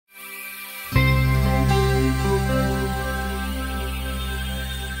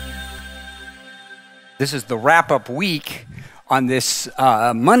This is the wrap-up week on this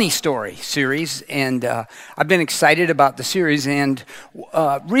money story series, and I've been excited about the series, and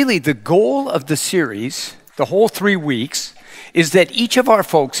really the goal of the series, the whole 3 weeks, is that each of our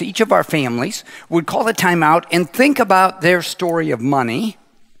folks, each of our families, would call a time out and think about their story of money.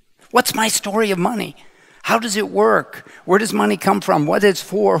 What's my story of money? How does it work? Where does money come from? What it's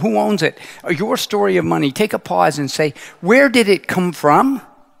for? Who owns it? Your story of money. Take a pause and say, where did it come from?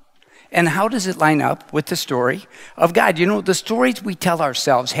 And how does it line up with the story of God? You know, the stories we tell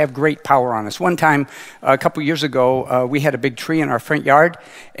ourselves have great power on us. One time, a couple years ago, we had a big tree in our front yard,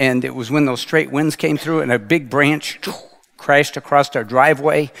 and it was when those straight winds came through, and a big branch crashed across our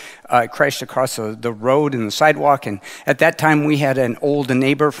driveway, crashed across the road and the sidewalk. And at that time, we had an old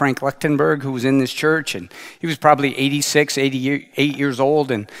neighbor, Frank Lechtenberg, who was in this church, and he was probably 86, 88 years old.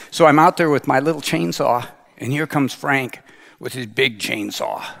 And so I'm out there with my little chainsaw, and here comes Frank with his big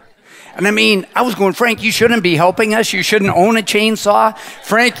chainsaw. And I mean, I was going, Frank, you shouldn't be helping us. You shouldn't own a chainsaw.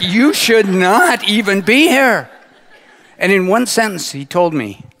 Frank, you should not even be here. And in one sentence, he told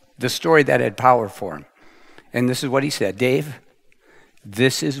me the story that had power for him. And this is what he said, Dave,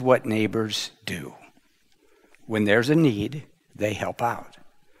 this is what neighbors do. When there's a need, they help out.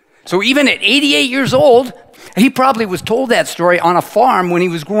 So even at 88 years old, he probably was told that story on a farm when he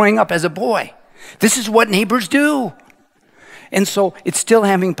was growing up as a boy. This is what neighbors do. And so it's still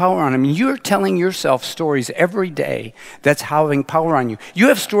having power on him. You're telling yourself stories every day that's having power on you. You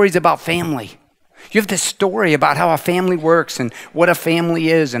have stories about family. You have this story about how a family works and what a family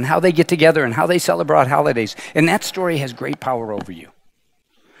is and how they get together and how they celebrate holidays. And that story has great power over you.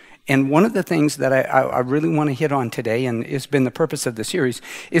 And one of the things that I really want to hit on today, and it's been the purpose of the series,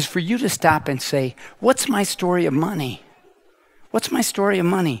 is for you to stop and say, what's my story of money? What's my story of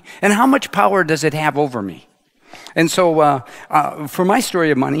money? And how much power does it have over me? And so for my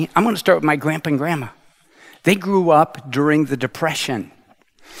story of money, I'm going to start with my grandpa and grandma. They grew up during the Depression.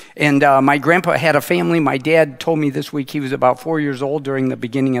 And my grandpa had a family. My dad told me this week he was about 4 years old during the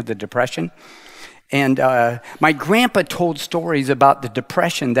beginning of the Depression. And my grandpa told stories about the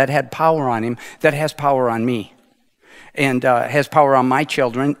Depression that had power on him, that has power on me, and has power on my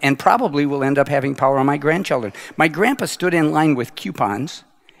children, and probably will end up having power on my grandchildren. My grandpa stood in line with coupons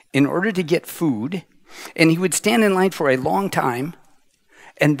in order to get food, and he would stand in line for a long time,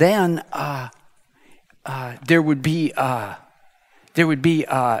 and then there would be a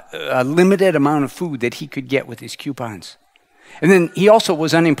limited amount of food that he could get with his coupons. And then he also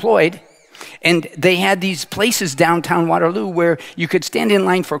was unemployed, and they had these places downtown Waterloo where you could stand in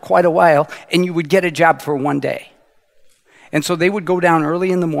line for quite a while, and you would get a job for one day. And so they would go down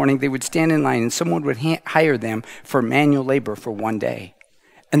early in the morning, they would stand in line, and someone would hire them for manual labor for one day.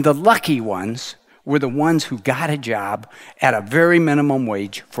 And the lucky ones were the ones who got a job at a very minimum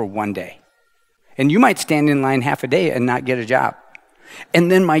wage for one day. And you might stand in line half a day and not get a job.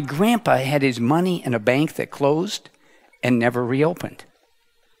 And then my grandpa had his money in a bank that closed and never reopened.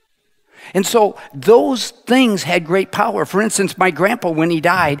 And so those things had great power. For instance, my grandpa, when he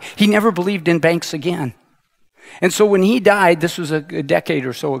died, he never believed in banks again. And so when he died, this was a decade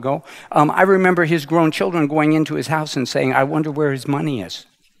or so ago, I remember his grown children going into his house and saying, I wonder where his money is.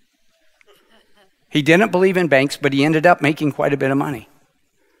 He didn't believe in banks, but he ended up making quite a bit of money.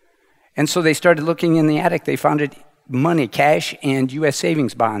 And so they started looking in the attic. They found it money, cash, and U.S.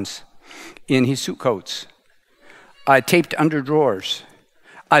 savings bonds in his suit coats, taped under drawers,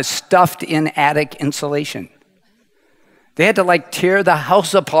 stuffed in attic insulation. They had to tear the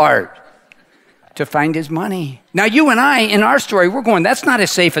house apart to find his money. Now you and I, in our story, we're going, that's not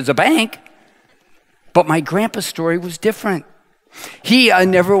as safe as a bank. But my grandpa's story was different. He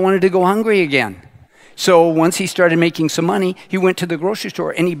never wanted to go hungry again. So once he started making some money, he went to the grocery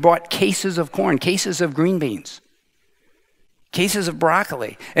store and he bought cases of corn, cases of green beans, cases of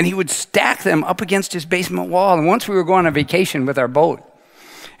broccoli, and he would stack them up against his basement wall. And once we were going on vacation with our boat,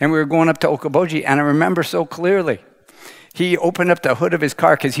 and we were going up to Okoboji, and I remember so clearly, he opened up the hood of his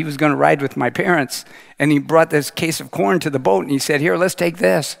car because he was going to ride with my parents, and he brought this case of corn to the boat, and he said, here, let's take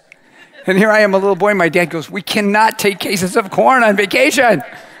this. And here I am, a little boy, my dad goes, we cannot take cases of corn on vacation.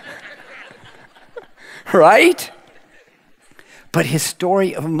 Right? But his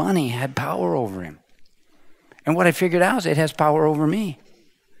story of money had power over him. And what I figured out is it has power over me.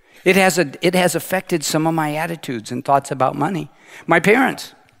 It has affected some of my attitudes and thoughts about money. My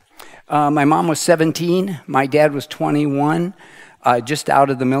parents. My mom was 17. My dad was 21, just out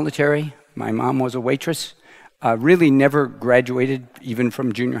of the military. My mom was a waitress. Really never graduated even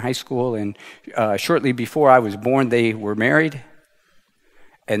from junior high school. And shortly before I was born, they were married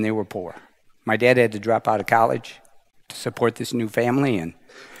and they were poor. My dad had to drop out of college to support this new family. And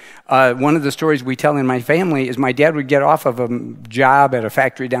One of the stories we tell in my family is my dad would get off of a job at a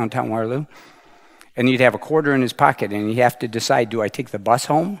factory downtown Waterloo, and he'd have a quarter in his pocket, and he'd have to decide, do I take the bus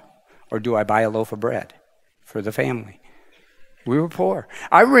home or do I buy a loaf of bread for the family? We were poor.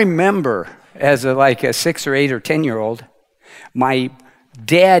 I remember as a 6 or 8 or 10-year-old, my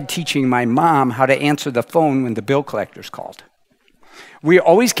dad teaching my mom how to answer the phone when the bill collectors called. We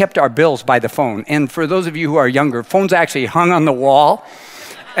always kept our bills by the phone. And for those of you who are younger, phones actually hung on the wall,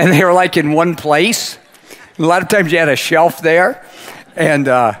 and they were like in one place. A lot of times you had a shelf there. And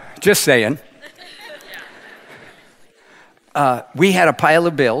just saying. We had a pile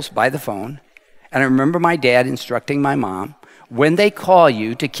of bills by the phone. And I remember my dad instructing my mom, when they call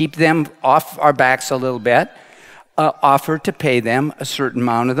you, to keep them off our backs a little bit, offer to pay them a certain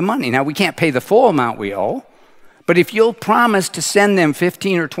amount of the money. Now, we can't pay the full amount we owe, but if you'll promise to send them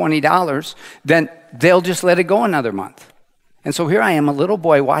 $15 or $20, then they'll just let it go another month. And so here I am, a little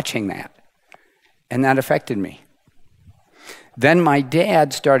boy watching that, and that affected me. Then my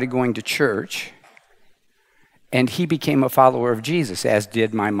dad started going to church, and he became a follower of Jesus, as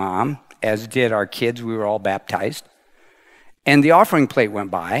did my mom, as did our kids. We were all baptized. And the offering plate went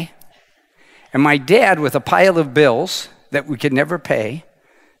by, and my dad, with a pile of bills that we could never pay,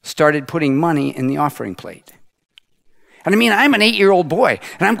 started putting money in the offering plate. And I mean, I'm an 8-year-old boy,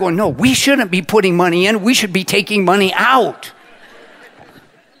 and I'm going, no, we shouldn't be putting money in. We should be taking money out.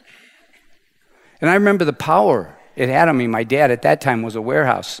 And I remember the power it had on me. My dad at that time was a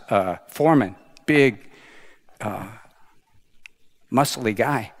warehouse foreman, big, muscly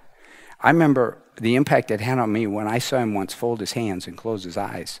guy. I remember the impact it had on me when I saw him once fold his hands and close his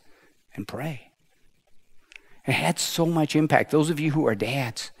eyes and pray. It had so much impact. Those of you who are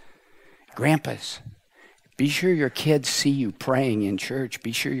dads, grandpas, be sure your kids see you praying in church.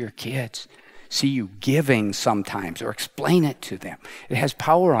 Be sure your kids see you giving sometimes, or explain it to them. It has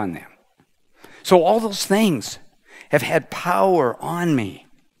power on them. So all those things have had power on me.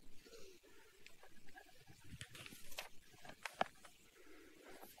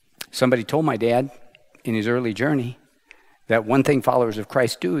 Somebody told my dad in his early journey that one thing followers of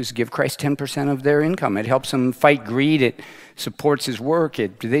Christ do is give Christ 10% of their income. It helps them fight greed. It supports his work.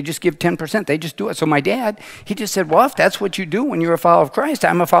 They just give 10%. They just do it. So my dad, he just said, well, if that's what you do when you're a follower of Christ,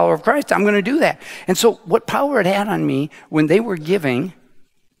 I'm a follower of Christ, I'm going to do that. And so what power it had on me when they were giving,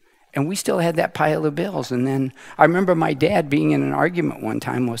 and we still had that pile of bills. And then I remember my dad being in an argument one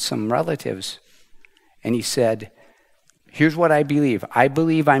time with some relatives, and he said, here's what I believe. I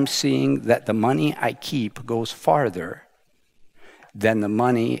believe I'm seeing that the money I keep goes farther than the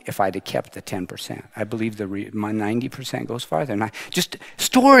money if I'd have kept the 10%. I believe my 90% goes farther. And just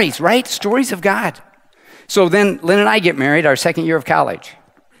stories, right? Stories of God. So then Lynn and I get married our second year of college.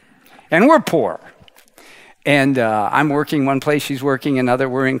 And we're poor. And I'm working one place, she's working another.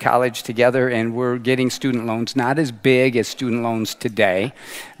 We're in college together, and we're getting student loans. Not as big as student loans today,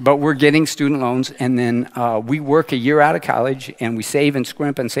 but we're getting student loans. And then we work a year out of college, and we save and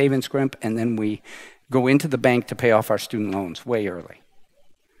scrimp and save and scrimp, and then we go into the bank to pay off our student loans way early.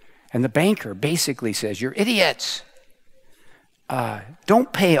 And the banker basically says, you're idiots.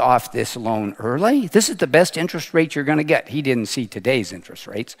 Don't pay off this loan early. This is the best interest rate you're going to get. He didn't see today's interest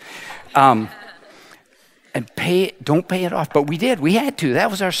rates. And don't pay it off. But we did. We had to.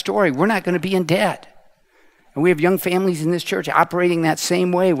 That was our story. We're not going to be in debt. And we have young families in this church operating that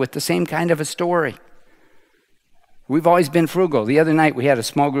same way with the same kind of a story. We've always been frugal. The other night we had a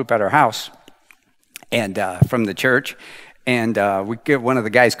small group at our house, and from the church, and one of the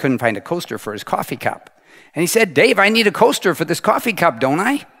guys couldn't find a coaster for his coffee cup. And he said, Dave, I need a coaster for this coffee cup, don't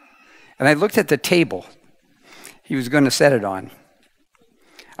I? And I looked at the table he was going to set it on.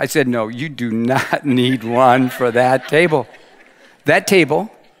 I said, no, you do not need one for that table. That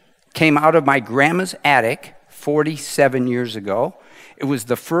table came out of my grandma's attic 47 years ago. It was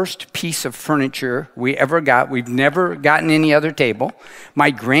the first piece of furniture we ever got. We've never gotten any other table.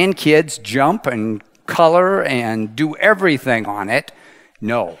 My grandkids jump and color and do everything on it.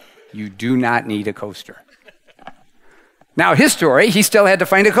 No, you do not need a coaster. Now, his story, he still had to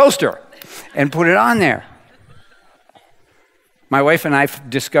find a coaster and put it on there. My wife and I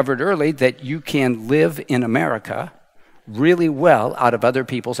discovered early that you can live in America really well out of other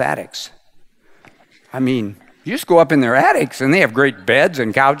people's attics. I mean, you just go up in their attics and they have great beds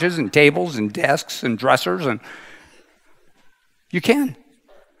and couches and tables and desks and dressers, and you can.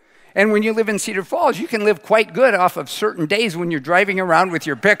 And when you live in Cedar Falls, you can live quite good off of certain days when you're driving around with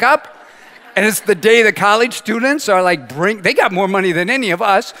your pickup. And it's the day the college students are like, they got more money than any of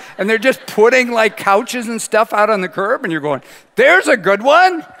us, and they're just putting like couches and stuff out on the curb, and you're going, there's a good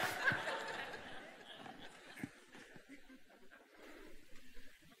one.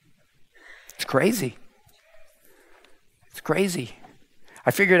 It's crazy. It's crazy. I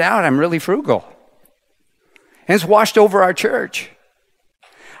figured out I'm really frugal. And it's washed over our church.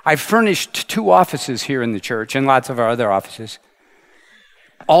 I've furnished 2 offices here in the church and lots of our other offices.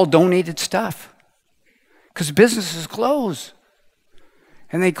 All donated stuff. Because businesses close.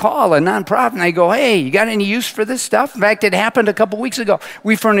 And they call a nonprofit and they go, hey, you got any use for this stuff? In fact, it happened a couple weeks ago.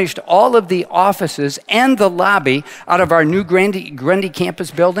 We furnished all of the offices and the lobby out of our new Grundy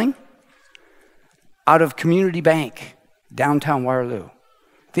campus building, out of Community Bank, downtown Waterloo.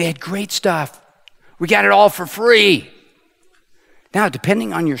 They had great stuff. We got it all for free. Now,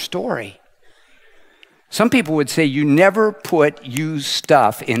 depending on your story, some people would say you never put used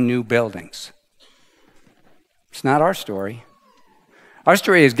stuff in new buildings. It's not our story. Our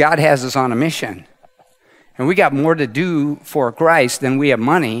story is God has us on a mission. And we got more to do for Christ than we have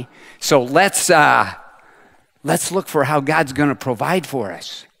money. So let's look for how God's going to provide for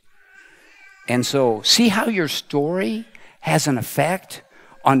us. And so see how your story has an effect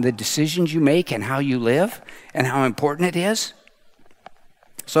on the decisions you make and how you live and how important it is.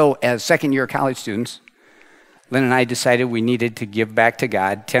 So as second-year college students, Lynn and I decided we needed to give back to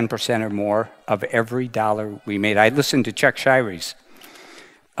God 10% or more of every dollar we made. I listened to Chuck Shire's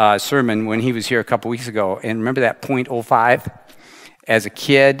sermon when he was here a couple weeks ago, and remember that 0.05? As a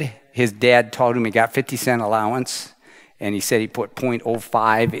kid, his dad told him he got 50-cent allowance, and he said he put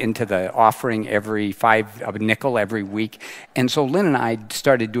 0.05 into the offering a nickel every week. And so Lynn and I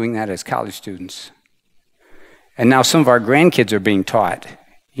started doing that as college students. And now some of our grandkids are being taught,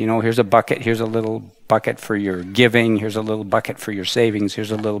 you know, here's a bucket, here's a little bucket for your giving, here's a little bucket for your savings,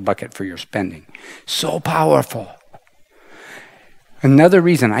 here's a little bucket for your spending. So powerful. Another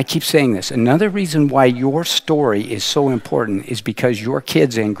reason, I keep saying this, another reason why your story is so important is because your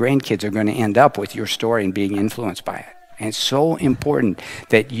kids and grandkids are going to end up with your story and being influenced by it. And it's so important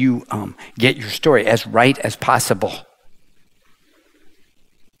that you get your story as right as possible.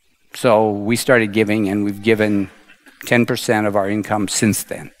 So we started giving, and we've given 10% of our income since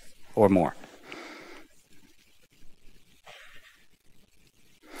then, or more.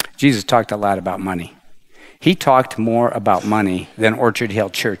 Jesus talked a lot about money. He talked more about money than Orchard Hill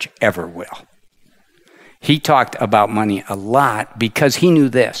Church ever will. He talked about money a lot because he knew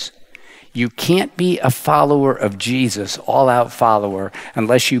this. You can't be a follower of Jesus, all-out follower,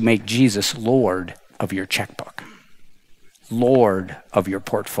 unless you make Jesus Lord of your checkbook, Lord of your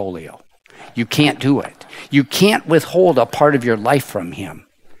portfolio. You can't do it. You can't withhold a part of your life from him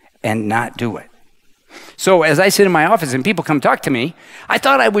and not do it. So as I sit in my office and people come talk to me, I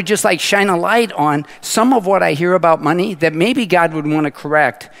thought I would just like shine a light on some of what I hear about money that maybe God would want to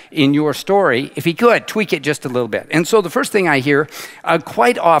correct in your story if he could, tweak it just a little bit. And so the first thing I hear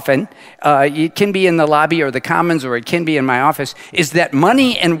quite often, it can be in the lobby or the commons or it can be in my office, is that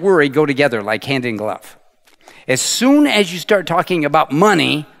money and worry go together like hand in glove. As soon as you start talking about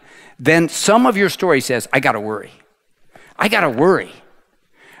money, then some of your story says, I got to worry. I got to worry.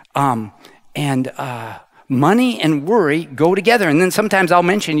 Money and worry go together. And then sometimes I'll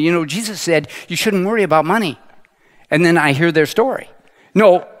mention, you know, Jesus said you shouldn't worry about money. And then I hear their story.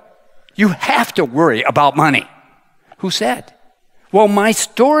 No, you have to worry about money. Who said? Well, my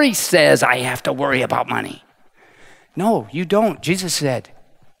story says I have to worry about money. No, you don't. Jesus said,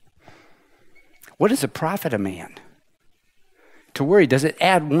 what does it profit a man to worry? Does it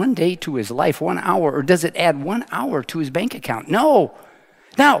add 1 day to his life, 1 hour, or does it add 1 hour to his bank account? No.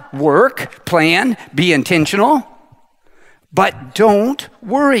 Now, work, plan, be intentional, but don't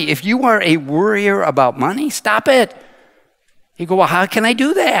worry. If you are a worrier about money, stop it. You go, well, how can I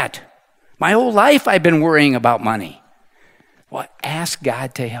do that? My whole life I've been worrying about money. Well, ask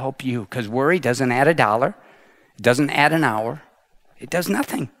God to help you, because worry doesn't add $1. It doesn't add an hour. It does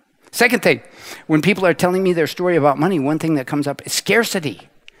nothing. Second thing, when people are telling me their story about money, one thing that comes up is scarcity.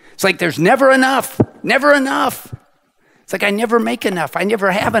 It's like there's never enough, never enough. It's like I never make enough, I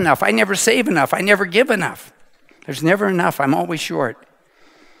never have enough, I never save enough, I never give enough. There's never enough, I'm always short.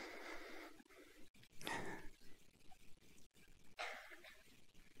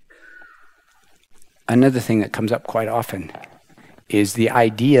 Another thing that comes up quite often is the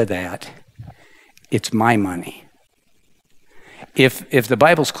idea that it's my money. If the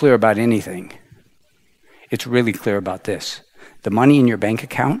Bible's clear about anything, it's really clear about this. The money in your bank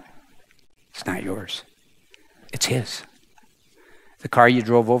account, it's not yours. It's his. The car you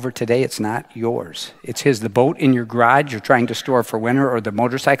drove over today, it's not yours. It's his. The boat in your garage you're trying to store for winter, or the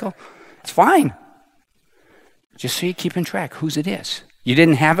motorcycle, it's fine. Just so you're keeping track whose it is. You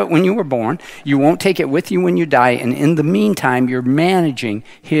didn't have it when you were born. You won't take it with you when you die. And in the meantime, you're managing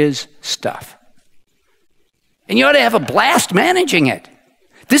his stuff. And you ought to have a blast managing it.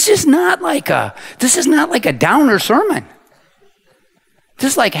 This is not like a downer sermon.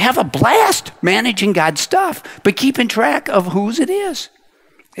 This is like have a blast managing God's stuff, but keeping track of whose it is.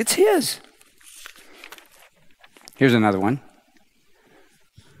 It's his. Here's another one.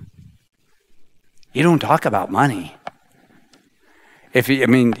 You don't talk about money.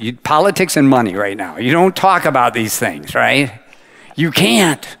 Politics and money right now. You don't talk about these things, right? You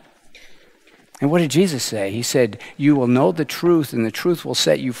can't. And what did Jesus say? He said, you will know the truth and the truth will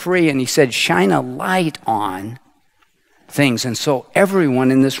set you free. And he said, shine a light on things. And so everyone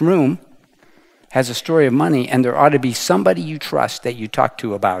in this room has a story of money, and there ought to be somebody you trust that you talk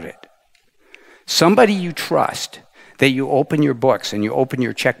to about it. Somebody you trust that you open your books and you open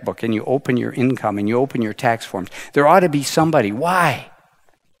your checkbook and you open your income and you open your tax forms. There ought to be somebody. Why?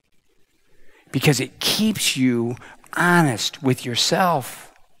 Because it keeps you honest with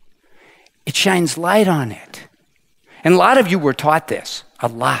yourself. It shines light on it. And a lot of you were taught this, a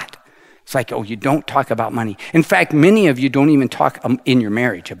lot. It's like, oh, you don't talk about money. In fact, many of you don't even talk in your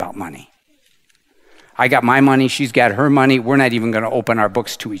marriage about money. I got my money, she's got her money. We're not even going to open our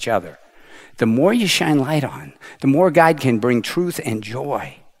books to each other. The more you shine light on, the more God can bring truth and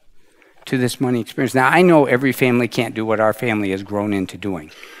joy to this money experience. Now, I know every family can't do what our family has grown into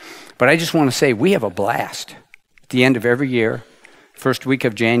doing. But I just want to say we have a blast at the end of every year, first week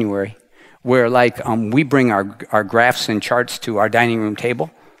of January, where we bring our graphs and charts to our dining room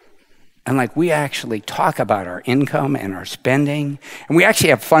table. And we actually talk about our income and our spending. And we actually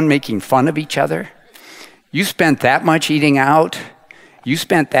have fun making fun of each other. You spent that much eating out. You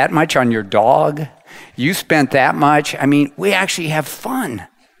spent that much on your dog. You spent that much. We actually have fun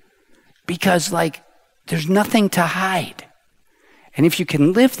because there's nothing to hide. And if you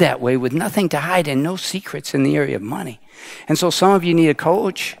can live that way with nothing to hide and no secrets in the area of money. And so some of you need a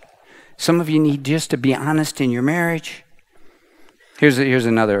coach. Some of you need just to be honest in your marriage. Here's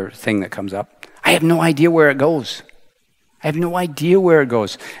another thing that comes up. I have no idea where it goes. I have no idea where it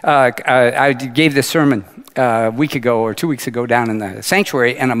goes. I gave this sermon a week ago or 2 weeks ago down in the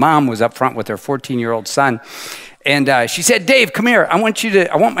sanctuary, and a mom was up front with her 14-year-old son. And she said, Dave, come here. I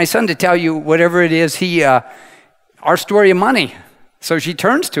want my son to tell you whatever it is our story of money. So she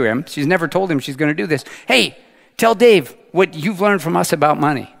turns to him. She's never told him she's going to do this. Hey, tell Dave what you've learned from us about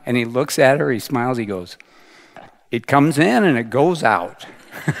money. And he looks at her, he smiles, he goes, it comes in and it goes out.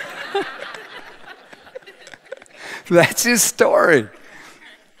 That's his story.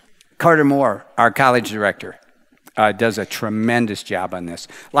 Carter Moore, our college director, does a tremendous job on this.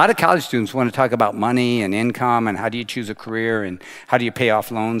 A lot of college students want to talk about money and income and how do you choose a career and how do you pay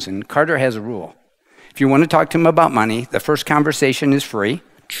off loans. And Carter has a rule. If you want to talk to him about money, the first conversation is free.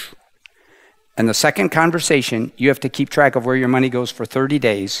 And the second conversation, you have to keep track of where your money goes for 30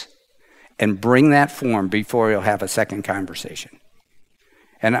 days and bring that form before you'll have a second conversation.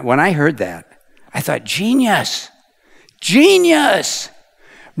 And when I heard that, I thought, genius. Genius!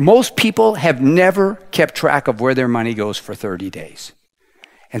 Most people have never kept track of where their money goes for 30 days.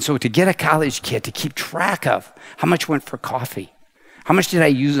 And so to get a college kid to keep track of how much went for coffee, how much did I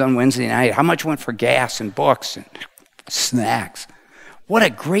use on Wednesday night, how much went for gas and books and snacks, what a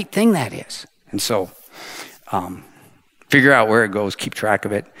great thing that is. And so figure out where it goes, keep track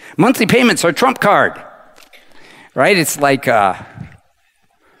of it. Monthly payments are trump card, right? It's like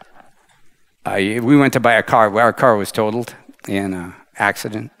we went to buy a car. Our car was totaled in an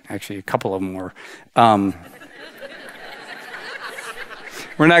accident. Actually, a couple of them were.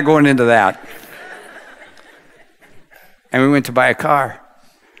 We're not going into that. And we went to buy a car.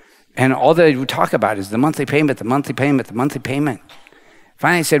 And all they would talk about is the monthly payment, the monthly payment, the monthly payment.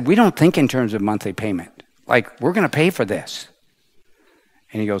 Finally, I said, we don't think in terms of monthly payment. We're going to pay for this.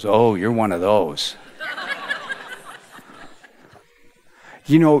 And he goes, oh, you're one of those.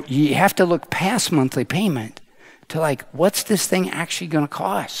 You have to look past monthly payment to what's this thing actually going to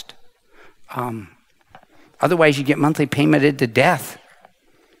cost? Otherwise, you get monthly paymented to death.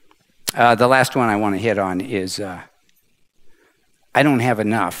 The last one I want to hit on is I don't have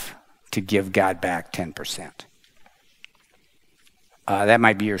enough to give God back 10%. That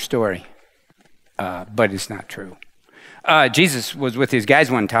might be your story, but it's not true. Jesus was with his guys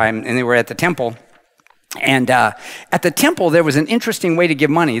one time, and they were at the temple. And at the temple, there was an interesting way to give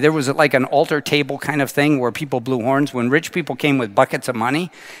money. There was an altar table kind of thing where people blew horns. When rich people came with buckets of money,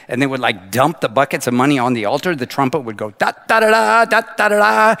 and they would dump the buckets of money on the altar, the trumpet would go da-da-da-da,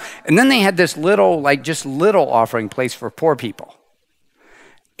 da-da-da-da. And then they had this little, just little offering place for poor people.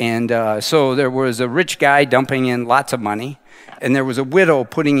 And so there was a rich guy dumping in lots of money, and there was a widow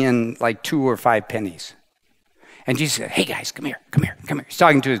putting in 2 or 5 pennies. And Jesus said, hey guys, come here. He's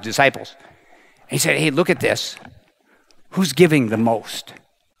talking to his disciples. He said, hey, look at this. Who's giving the most?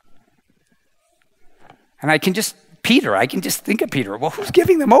 And I can just think of Peter. Well, who's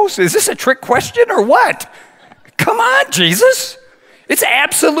giving the most? Is this a trick question or what? Come on, Jesus. It's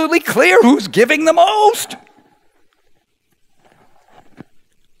absolutely clear who's giving the most.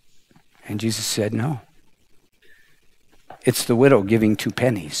 And Jesus said, no. It's the widow giving 2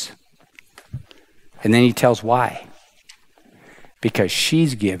 pennies. And then he tells why. Because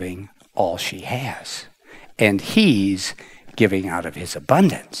she's giving all she has. And he's giving out of his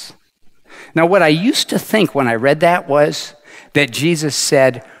abundance. Now, what I used to think when I read that was that Jesus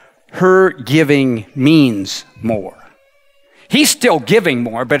said, her giving means more. He's still giving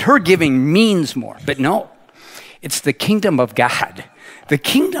more, but her giving means more. But no, it's the kingdom of God. The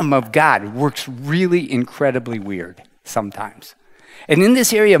kingdom of God works really incredibly weird sometimes. And in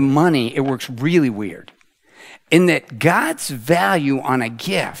this area of money, it works really weird. In that God's value on a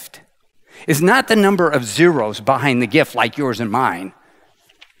gift is not the number of zeros behind the gift like yours and mine.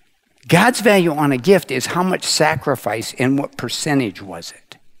 God's value on a gift is how much sacrifice and what percentage was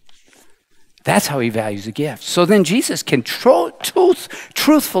it. That's how he values a gift. So then Jesus can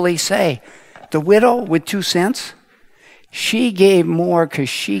truthfully say, the widow with 2 cents, she gave more because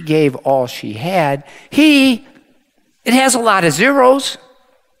she gave all she had. It has a lot of zeros,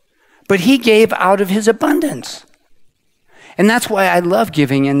 but he gave out of his abundance. And that's why I love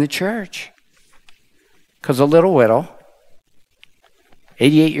giving in the church. Because a little widow,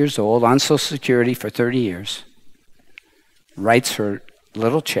 88 years old, on Social Security for 30 years, writes her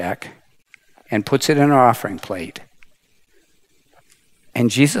little check and puts it in her offering plate. And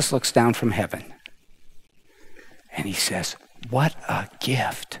Jesus looks down from heaven and he says, what a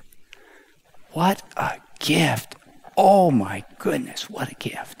gift. What a gift. Oh my goodness, what a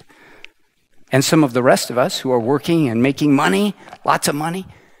gift. And some of the rest of us who are working and making money, lots of money,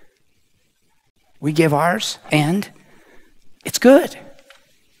 we give ours and it's good.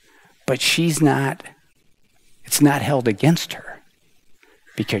 But it's not held against her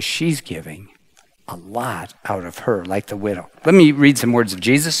because she's giving a lot out of her, like the widow. Let me read some words of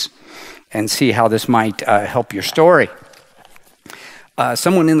Jesus and see how this might help your story.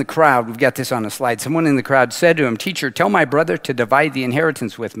 Someone in the crowd, we've got this on a slide, someone in the crowd said to him, "Teacher, tell my brother to divide the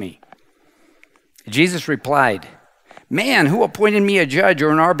inheritance with me." Jesus replied, "Man, who appointed me a judge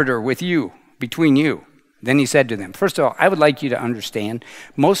or an arbiter between you?" Then he said to them, first of all, I would like you to understand,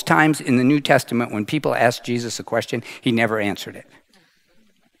 most times in the New Testament, when people asked Jesus a question, he never answered it.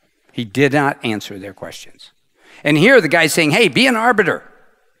 He did not answer their questions. And here the guy's saying, hey, be an arbiter.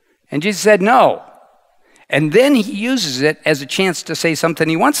 And Jesus said, no. And then he uses it as a chance to say something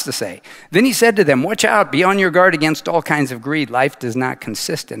he wants to say. Then he said to them, watch out, be on your guard against all kinds of greed. Life does not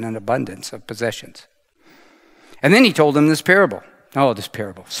consist in an abundance of possessions. And then he told them this parable. Oh, this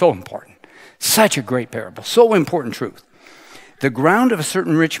parable, so important. Such a great parable, so important truth. The ground of a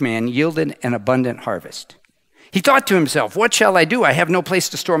certain rich man yielded an abundant harvest. He thought to himself, what shall I do? I have no place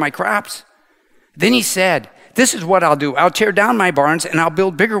to store my crops. Then he said, this is what I'll do. I'll tear down my barns and I'll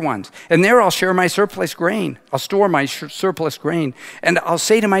build bigger ones. And there I'll share my surplus grain. I'll store my surplus grain. And I'll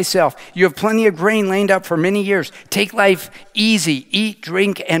say to myself, you have plenty of grain laid up for many years. Take life easy, eat,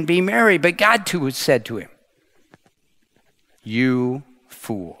 drink, and be merry. But God too said to him, you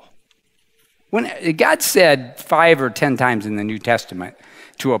fool. When God said 5 or 10 times in the New Testament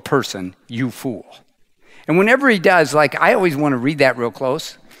to a person, you fool. And whenever he does, I always want to read that real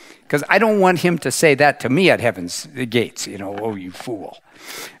close because I don't want him to say that to me at heaven's gates, oh, you fool.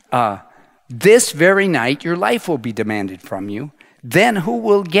 This very night, your life will be demanded from you. Then who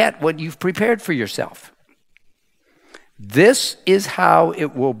will get what you've prepared for yourself? This is how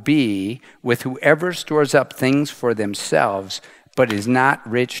it will be with whoever stores up things for themselves but is not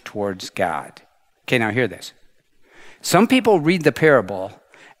rich towards God. Okay, now hear this. Some people read the parable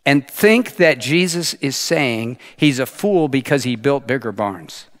and think that Jesus is saying he's a fool because he built bigger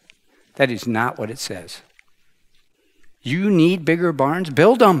barns. That is not what it says. You need bigger barns?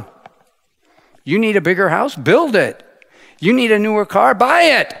 Build them. You need a bigger house? Build it. You need a newer car? Buy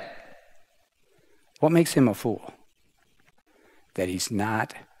it. What makes him a fool? That he's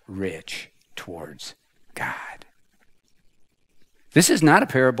not rich towards God. This is not a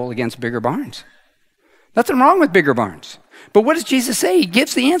parable against bigger barns. Nothing wrong with bigger barns. But what does Jesus say? He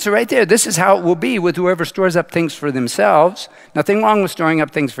gives the answer right there. This is how it will be with whoever stores up things for themselves. Nothing wrong with storing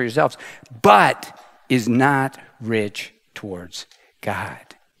up things for yourselves, but is not rich towards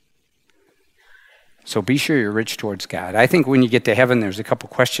God. So be sure you're rich towards God. I think when you get to heaven, there's a couple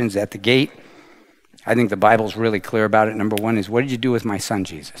questions at the gate. I think the Bible's really clear about it. Number one is, what did you do with my son,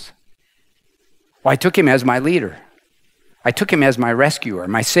 Jesus? Well, I took him as my leader. I took him as my rescuer,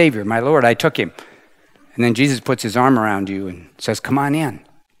 my savior, my Lord. I took him. And then Jesus puts his arm around you and says, come on in.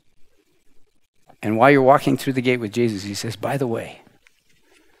 And while you're walking through the gate with Jesus, he says, by the way,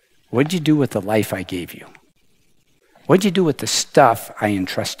 what did you do with the life I gave you? What did you do with the stuff I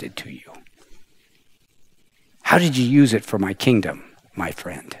entrusted to you? How did you use it for my kingdom, my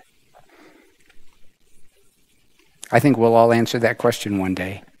friend? I think we'll all answer that question one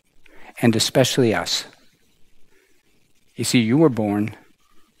day, and especially us. You see, you were born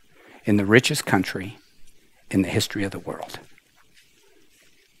in the richest country in the history of the world.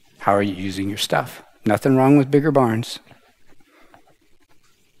 How are you using your stuff? Nothing wrong with bigger barns.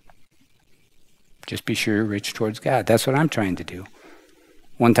 Just be sure you're rich towards God. That's what I'm trying to do.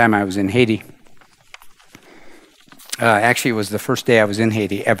 One time I was in Haiti. Actually, it was the first day I was in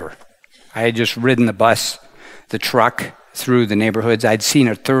Haiti ever. I had just ridden the truck through the neighborhoods. I'd seen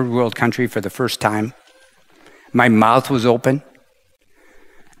a third world country for the first time. My mouth was open.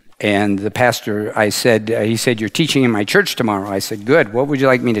 And the pastor, he said, you're teaching in my church tomorrow. I said, good. What would you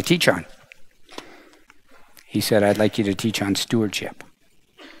like me to teach on? He said, I'd like you to teach on stewardship.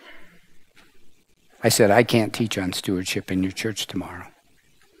 I said, I can't teach on stewardship in your church tomorrow.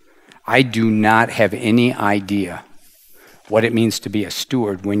 I do not have any idea what it means to be a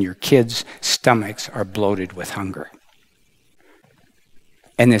steward when your kids' stomachs are bloated with hunger.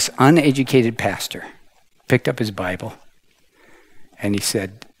 And this uneducated pastor picked up his Bible and he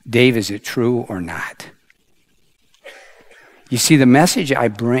said, Dave, is it true or not? You see, the message I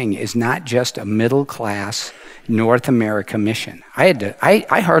bring is not just a middle-class North America mission.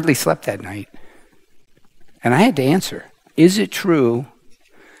 I hardly slept that night. And I had to answer, is it true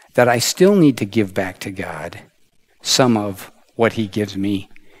that I still need to give back to God some of what he gives me,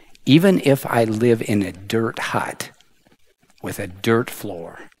 even if I live in a dirt hut with a dirt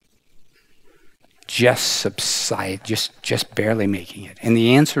floor? Just barely making it. And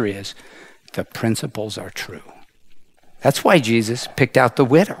the answer is, the principles are true. That's why Jesus picked out the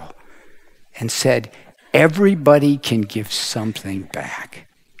widow and said, everybody can give something back,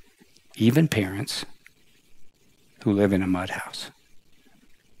 even parents who live in a mud house.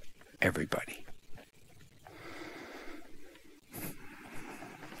 Everybody.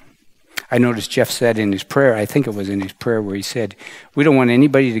 I noticed Jeff said in his prayer, I think it was in his prayer where he said, we don't want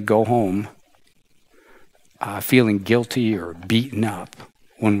anybody to go home feeling guilty or beaten up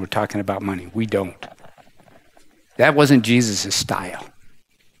when we're talking about money. We don't. That wasn't Jesus' style.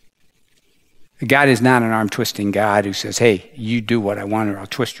 God is not an arm-twisting God who says, hey, you do what I want or I'll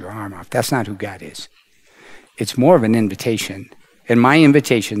twist your arm off. That's not who God is. It's more of an invitation. And my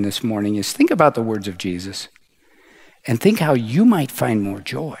invitation this morning is think about the words of Jesus and think how you might find more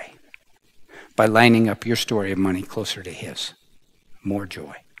joy by lining up your story of money closer to his. More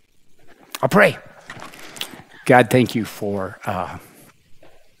joy. I'll pray. God, thank you for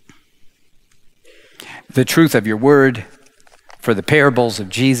the truth of your word, for the parables of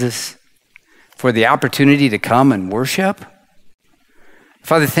Jesus, for the opportunity to come and worship.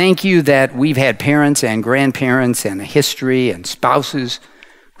 Father, thank you that we've had parents and grandparents and a history and spouses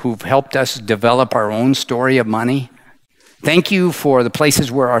who've helped us develop our own story of money. Thank you for the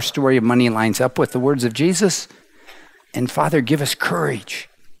places where our story of money lines up with the words of Jesus. And Father, give us courage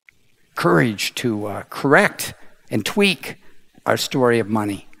to correct and tweak our story of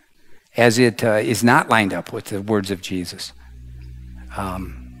money as it is not lined up with the words of Jesus.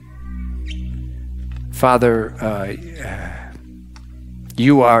 Father,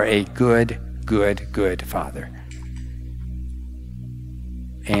 you are a good Father.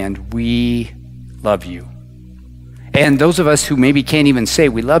 And we love you. And those of us who maybe can't even say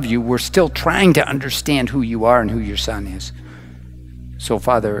we love you, we're still trying to understand who you are and who your Son is. So,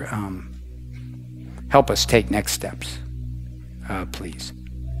 Father, help us take next steps, please.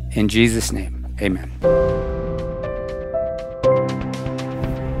 In Jesus' name, amen.